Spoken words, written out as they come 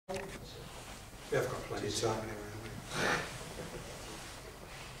We have got plenty of time anyway, haven't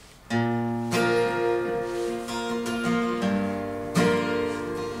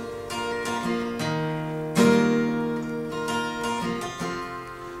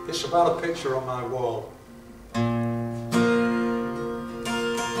we? It's about a picture on my wall.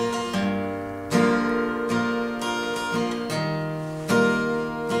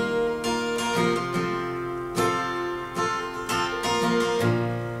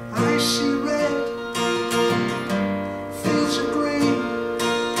 I see red, fields of green.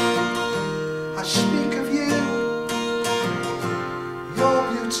 I speak of you, your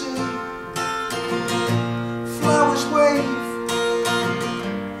beauty. Flowers wave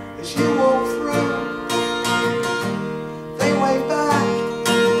as you walk through, they wave back,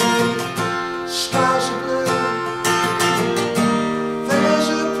 skies are blue. There's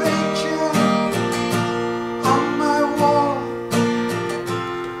a picture on my wall,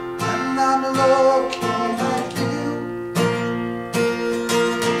 and I'm looking